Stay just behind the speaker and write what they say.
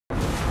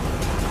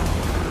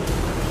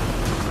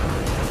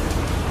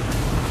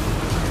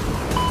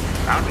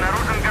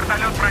Обнаружен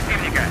вертолет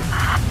противника.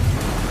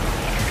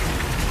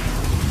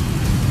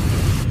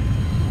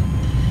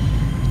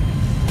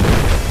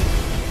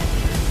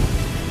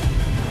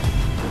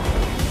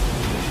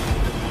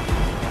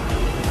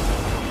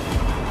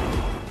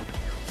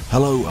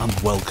 Hello and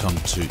welcome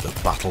to the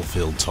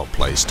Battlefield Top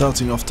Plays.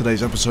 Starting off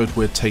today's episode,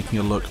 we're taking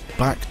a look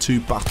back to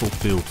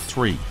Battlefield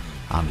 3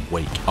 and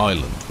Wake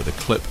Island with a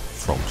clip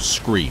from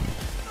Scream.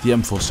 The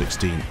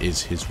M416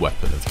 is his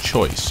weapon of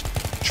choice,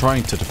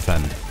 trying to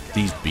defend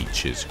these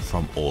beaches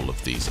from all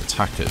of these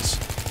attackers.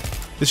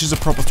 This is a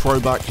proper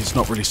throwback. It's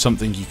not really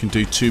something you can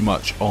do too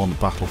much on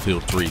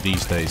Battlefield 3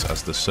 these days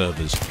as the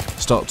servers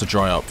start to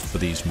dry up for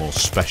these more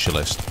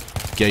specialist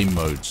game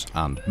modes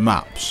and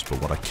maps,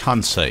 but what I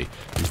can say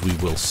is we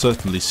will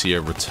certainly see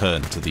a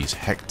return to these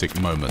hectic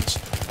moments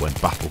when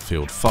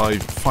Battlefield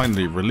 5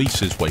 finally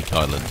releases Wake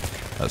Island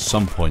at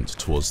some point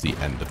towards the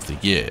end of the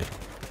year.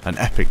 An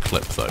epic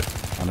clip though,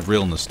 and a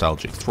real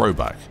nostalgic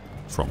throwback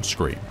from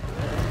Scream.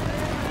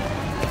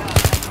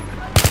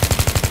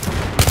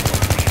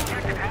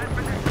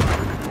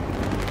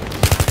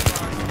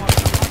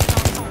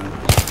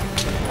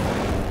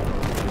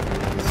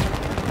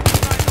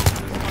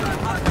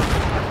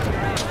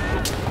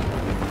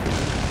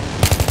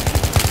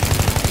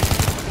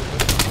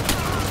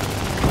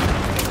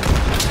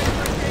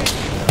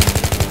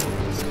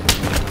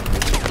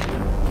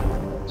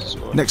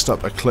 Next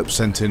up, a clip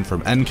sent in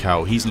from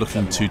NCOW. He's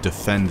looking to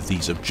defend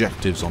these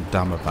objectives on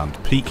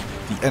Damavand Peak.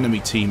 The enemy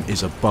team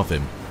is above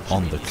him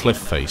on the cliff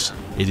face.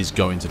 It is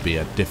going to be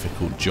a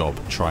difficult job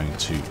trying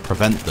to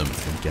prevent them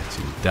from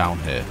getting down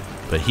here,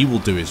 but he will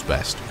do his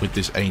best with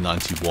this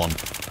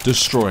A91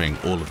 destroying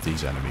all of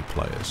these enemy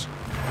players.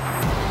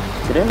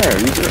 Get in there,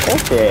 use your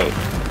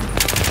ulti.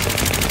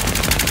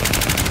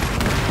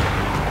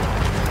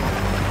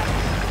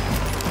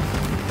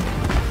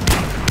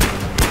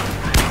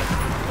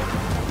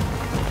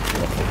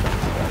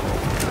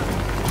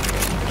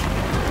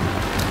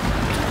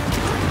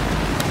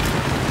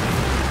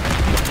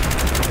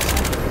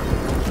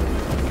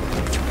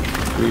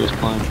 We just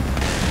climb.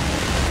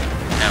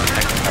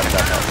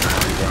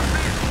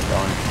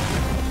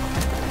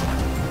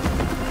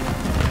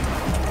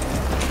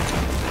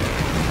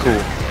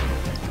 Cool.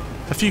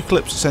 A few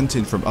clips sent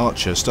in from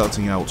Archer,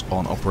 starting out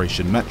on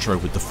Operation Metro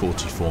with the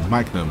 44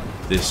 Magnum.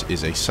 This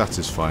is a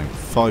satisfying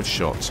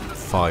 5-shot,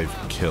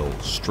 5-kill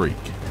streak.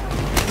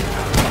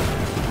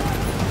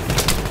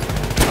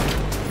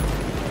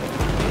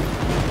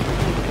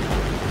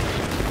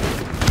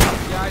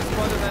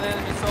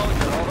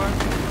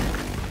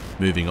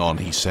 Moving on,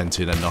 he sent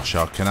in a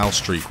Noshar Canal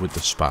streak with the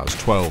Spaz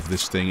 12.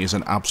 This thing is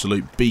an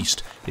absolute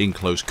beast in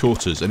close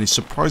quarters and is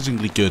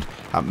surprisingly good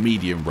at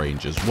medium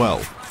range as well.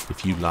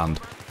 If you land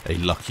a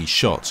lucky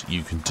shot,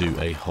 you can do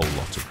a whole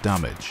lot of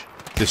damage.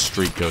 This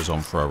streak goes on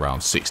for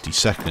around 60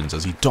 seconds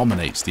as he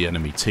dominates the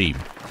enemy team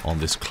on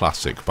this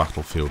classic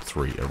Battlefield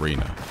 3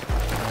 arena.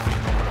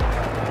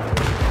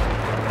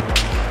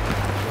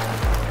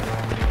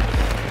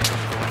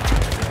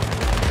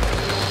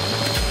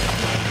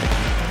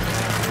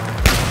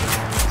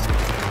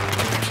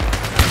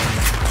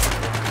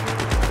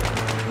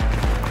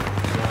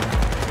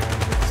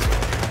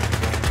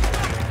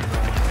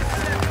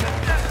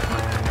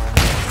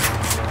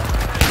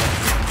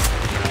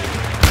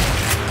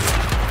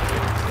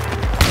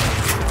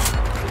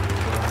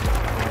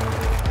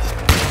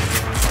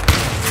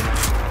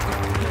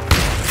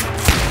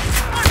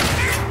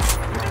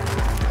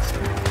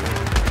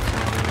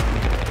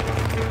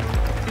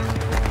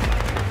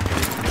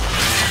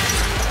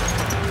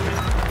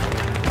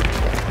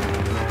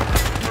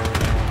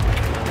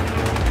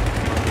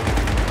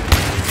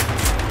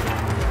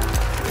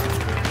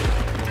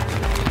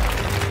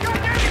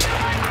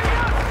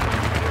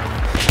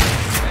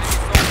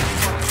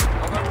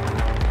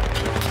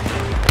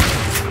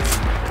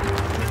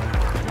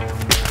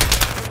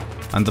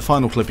 And the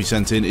final clip he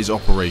sent in is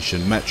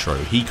Operation Metro.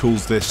 He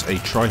calls this a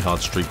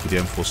try-hard streak with the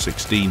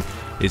M416.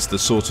 It's the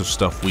sort of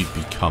stuff we've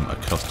become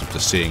accustomed to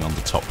seeing on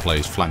the top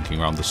plays, flanking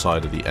around the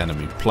side of the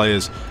enemy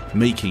players,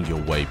 making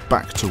your way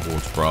back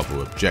towards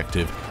Bravo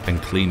objective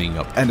and cleaning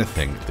up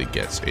anything that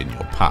gets in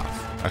your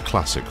path. A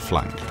classic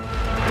flank.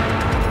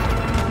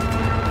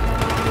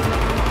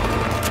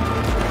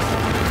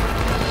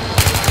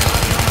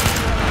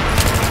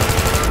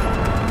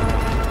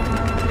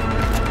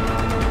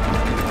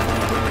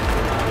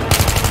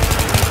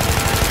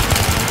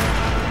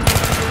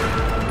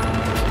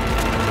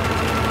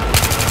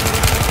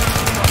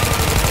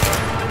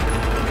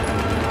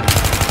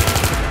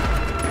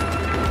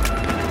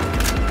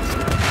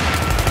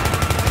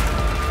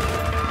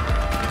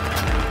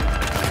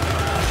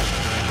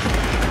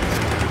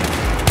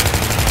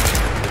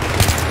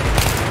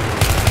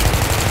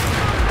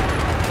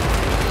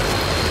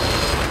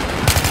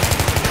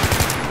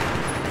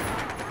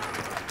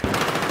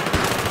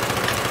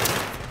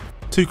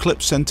 Two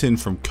clips sent in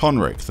from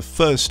Conric. The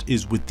first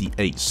is with the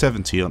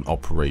 870 on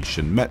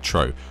Operation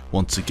Metro.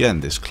 Once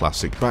again, this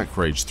classic back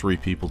rage, 3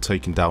 people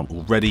taken down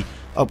already,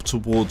 up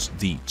towards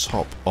the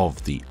top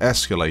of the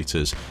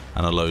escalators,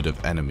 and a load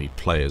of enemy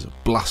players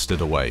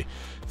blasted away.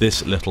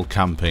 This little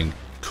camping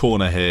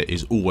corner here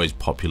is always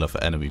popular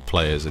for enemy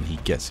players, and he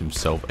gets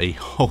himself a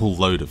whole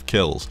load of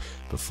kills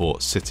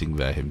before sitting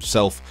there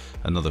himself.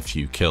 Another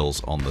few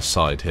kills on the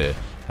side here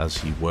as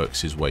he works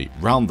his way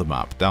round the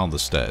map, down the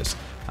stairs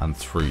and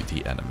through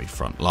the enemy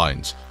front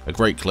lines. A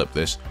great clip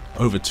this,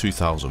 over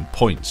 2,000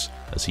 points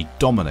as he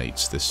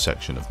dominates this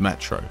section of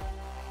Metro.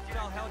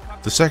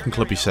 The second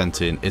clip he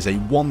sent in is a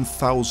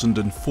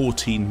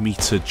 1,014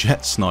 meter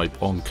jet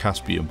snipe on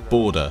Caspian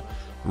border.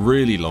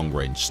 Really long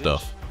range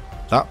stuff.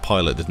 That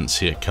pilot didn't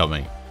see it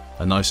coming.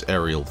 A nice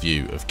aerial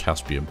view of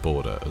Caspian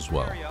border as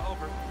well.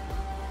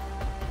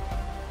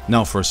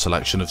 Now for a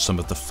selection of some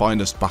of the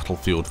finest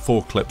Battlefield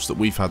 4 clips that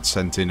we've had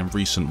sent in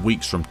recent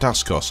weeks from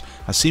Daskos.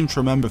 I seem to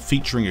remember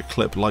featuring a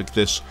clip like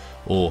this,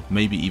 or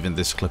maybe even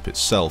this clip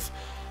itself,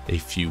 a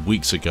few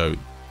weeks ago.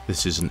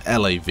 This is an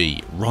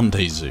LAV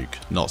Rendezvous,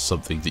 not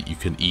something that you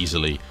can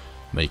easily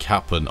make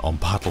happen on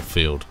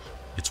Battlefield.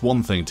 It's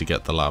one thing to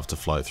get the LAV to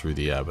fly through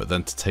the air, but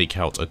then to take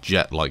out a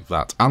jet like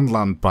that and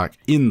land back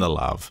in the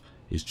LAV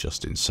is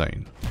just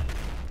insane.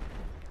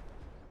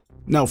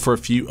 Now for a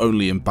few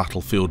only in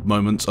Battlefield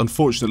moments.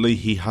 Unfortunately,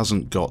 he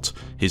hasn't got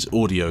his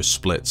audio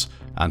split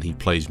and he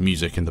plays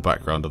music in the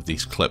background of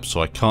these clips,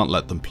 so I can't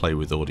let them play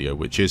with audio,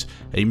 which is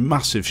a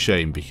massive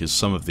shame because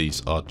some of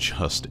these are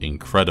just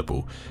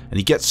incredible, and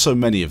he gets so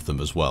many of them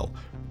as well.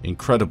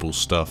 Incredible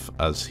stuff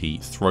as he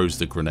throws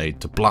the grenade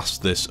to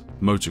blast this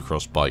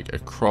motocross bike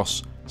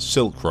across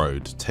Silk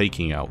Road,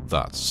 taking out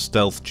that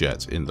stealth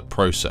jet in the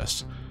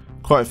process.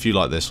 Quite a few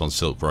like this on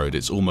Silk Road.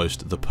 It's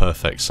almost the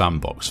perfect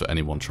sandbox for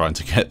anyone trying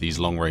to get these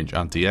long-range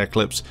anti-air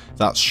clips.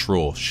 That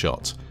Shraw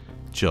shot,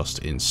 just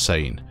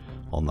insane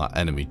on that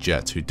enemy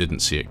jet who didn't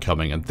see it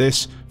coming. And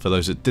this, for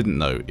those that didn't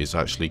know, is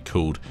actually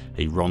called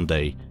a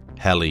Ronde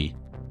Heli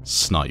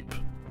Snipe.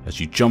 As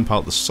you jump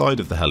out the side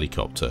of the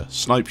helicopter,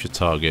 snipe your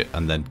target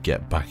and then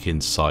get back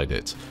inside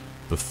it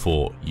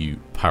before you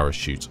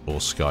parachute or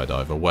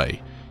skydive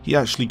away. He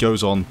actually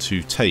goes on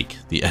to take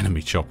the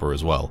enemy chopper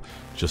as well,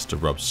 just to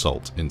rub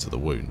salt into the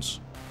wounds.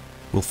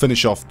 We'll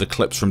finish off the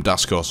clips from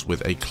Daskos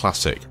with a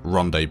classic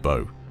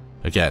Rendezvous,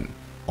 again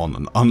on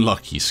an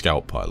unlucky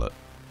scout pilot.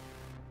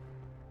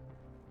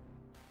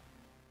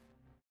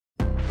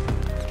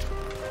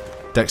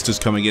 Dexter's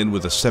coming in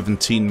with a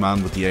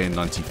 17-man with the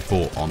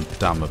AN-94 on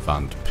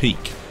Damavand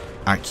Peak.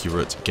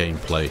 Accurate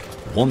gameplay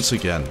once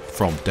again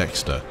from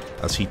Dexter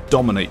as he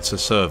dominates a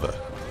server,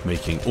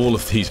 making all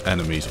of these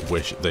enemies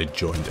wish they'd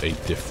joined a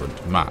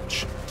different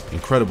match.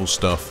 Incredible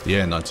stuff. The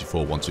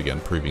AN-94 once again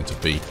proving to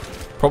be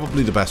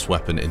probably the best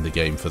weapon in the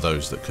game for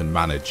those that can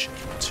manage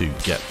to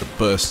get the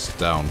bursts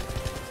down.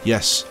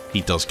 Yes,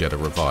 he does get a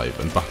revive,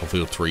 and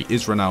Battlefield 3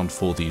 is renowned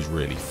for these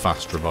really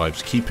fast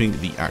revives, keeping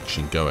the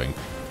action going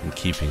and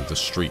keeping the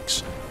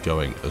streaks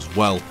going as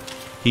well.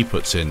 He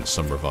puts in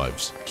some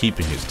revives,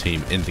 keeping his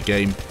team in the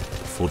game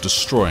for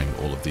destroying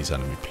all of these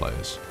enemy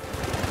players.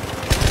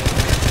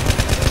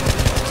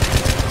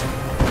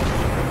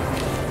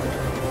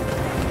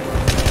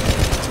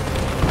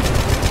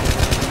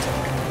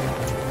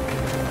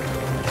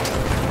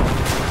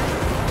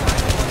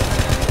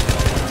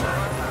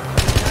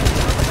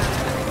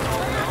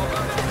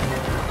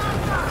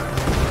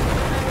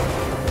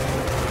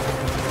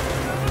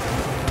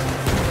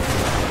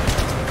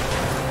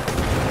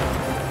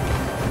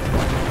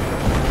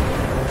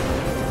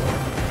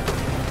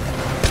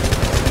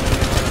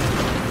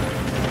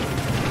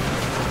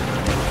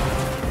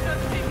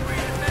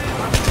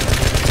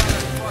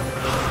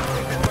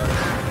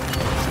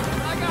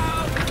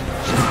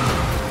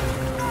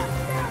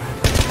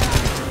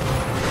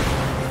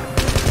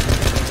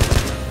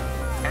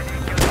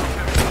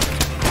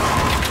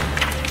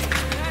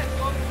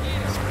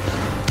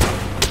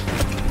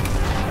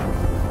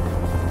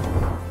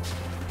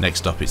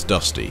 Next up is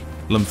Dusty,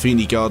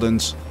 Lumfini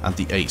Gardens and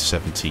the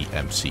 870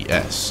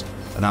 MCS.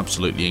 An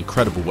absolutely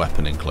incredible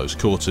weapon in close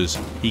quarters.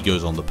 He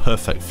goes on the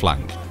perfect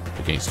flank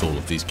against all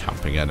of these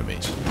camping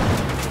enemies.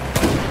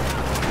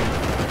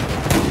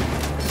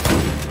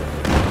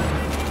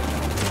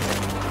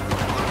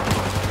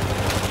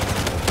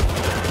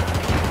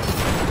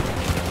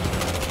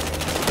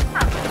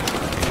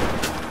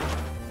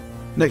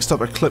 Next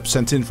up, a clip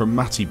sent in from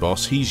Matty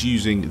Boss. He's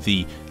using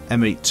the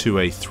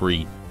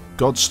M82A3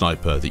 God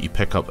Sniper that you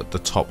pick up at the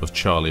top of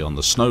Charlie on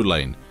the snow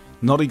lane.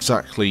 Not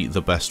exactly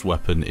the best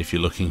weapon if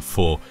you're looking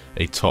for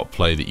a top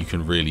play that you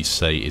can really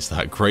say is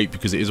that great,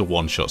 because it is a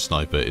one-shot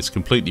sniper. It's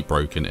completely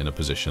broken in a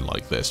position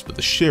like this, but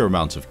the sheer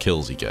amount of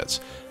kills he gets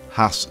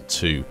has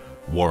to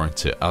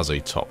warrant it as a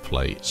top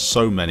play.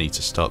 So many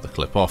to start the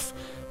clip off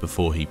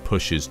before he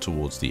pushes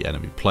towards the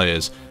enemy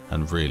players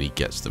and really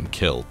gets them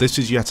killed. This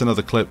is yet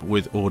another clip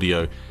with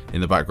audio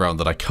in the background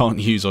that I can't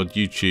use on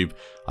YouTube.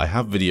 I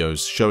have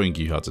videos showing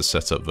you how to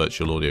set up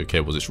virtual audio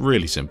cables. It's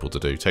really simple to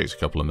do, takes a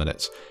couple of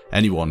minutes.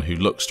 Anyone who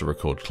looks to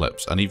record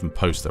clips and even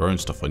post their own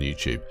stuff on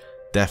YouTube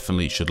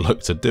definitely should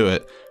look to do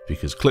it,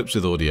 because clips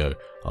with audio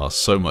are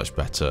so much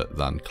better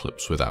than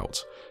clips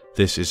without.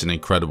 This is an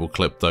incredible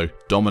clip though,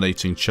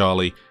 dominating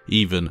Charlie,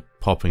 even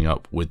popping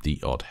up with the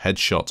odd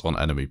headshot on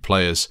enemy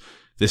players.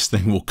 This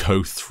thing will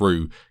go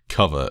through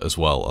cover as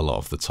well a lot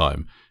of the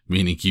time,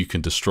 meaning you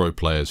can destroy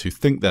players who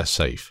think they're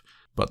safe,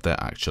 but they're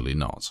actually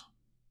not.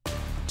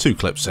 Two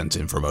clips sent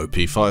in from OP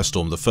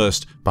Firestorm. The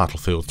first,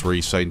 Battlefield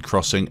 3 Sane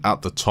crossing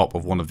at the top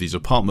of one of these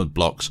apartment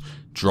blocks,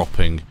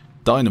 dropping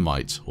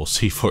dynamite, or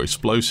C4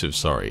 explosives,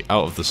 sorry,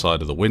 out of the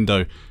side of the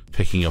window,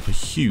 picking up a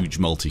huge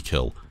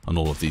multi-kill on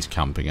all of these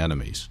camping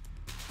enemies.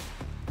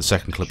 The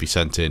second clip he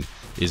sent in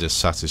is a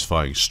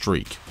satisfying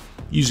streak.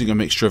 Using a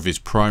mixture of his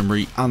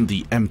primary and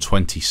the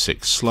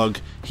M26 slug,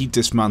 he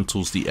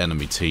dismantles the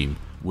enemy team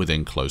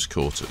within close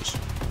quarters.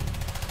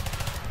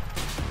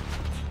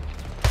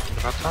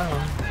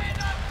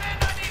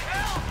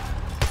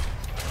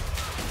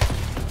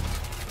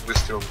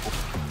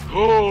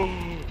 О,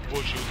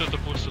 боже, вот это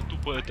просто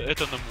тупо,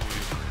 это на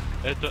муре.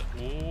 Это,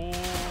 о,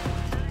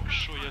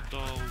 что я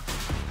дал?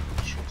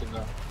 Что ты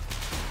дал?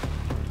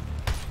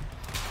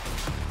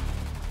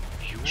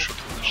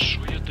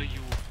 Что я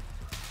даю?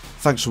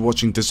 Thanks for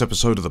watching this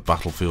episode of the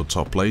Battlefield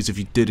Top Plays. If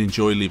you did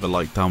enjoy, leave a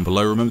like down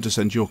below. Remember to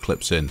send your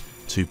clips in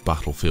to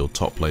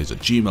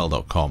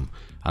battlefieldtopplays@gmail.com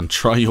and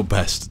try your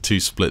best to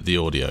split the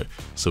audio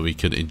so we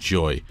can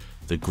enjoy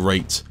the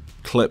great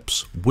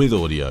clips with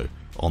audio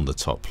on the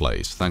Top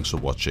Plays. Thanks for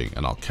watching,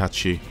 and I'll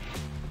catch you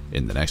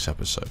in the next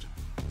episode.